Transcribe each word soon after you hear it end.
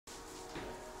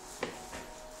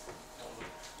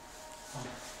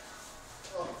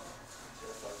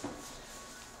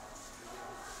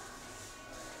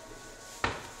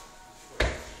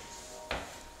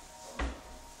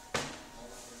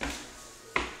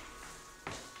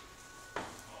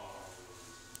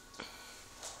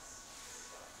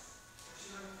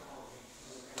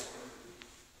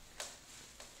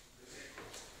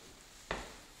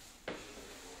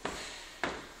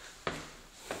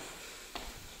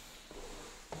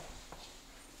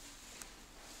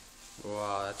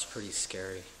Wow, that's pretty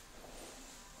scary.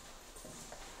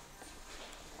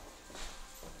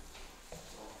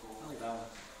 I like that one.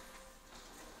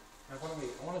 I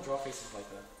want to draw faces like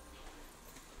that.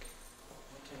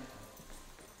 Okay.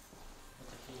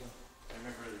 What's a heel? I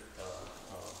remember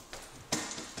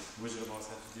Wizard of Oz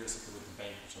had to do something with the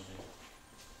bank or something.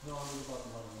 No, I knew about the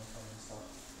modern income and stuff.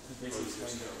 It's basically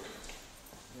explained it.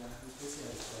 Yeah, it's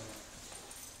basically explained it.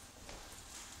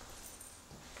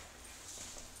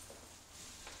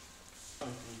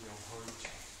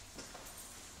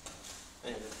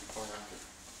 Hey, that's before and after.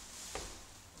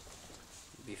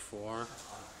 Before,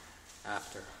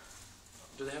 after.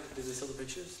 Do they sell the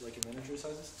pictures, like in miniature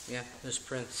sizes? Yeah, there's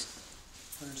prints.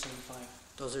 175.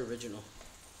 Those are original.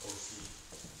 OC.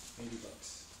 $80.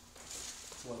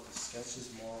 What, the sketch is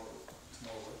more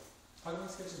worth? How come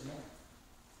the sketch is more?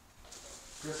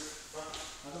 Chris,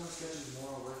 how come the sketch is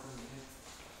more worth than the hit?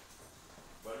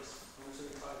 What is?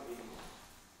 175, 80.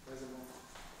 Why is it more?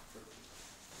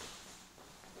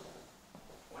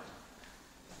 What?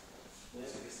 Yeah, I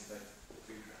guess it's like the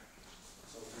free track.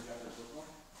 So 3 chapters worth more?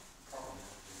 Probably.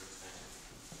 It's expensive.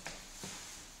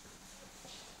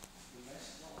 You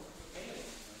guys? No, okay.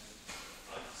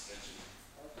 I like the sketching.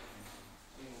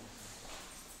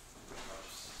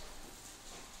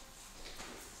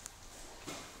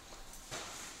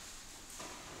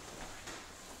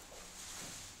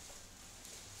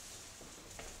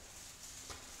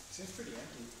 Seems pretty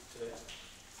empty today.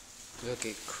 Look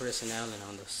at Chris and Alan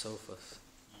on the sofas.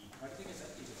 Why do you think it's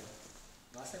empty today?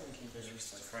 Last time we came here, it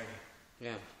was like Friday.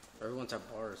 Yeah, everyone's at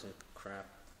bars and crap.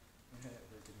 they're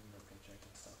giving me a paycheck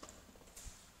and stuff.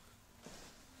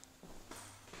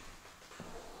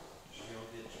 Should we all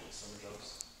get summer jobs?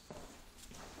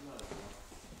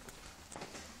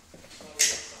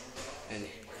 And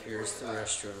here's the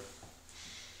restroom.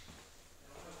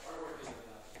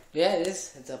 Yeah, it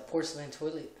is. It's a porcelain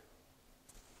toilet.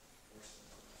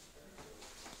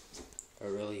 A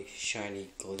really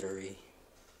shiny, glittery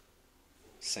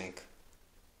sink.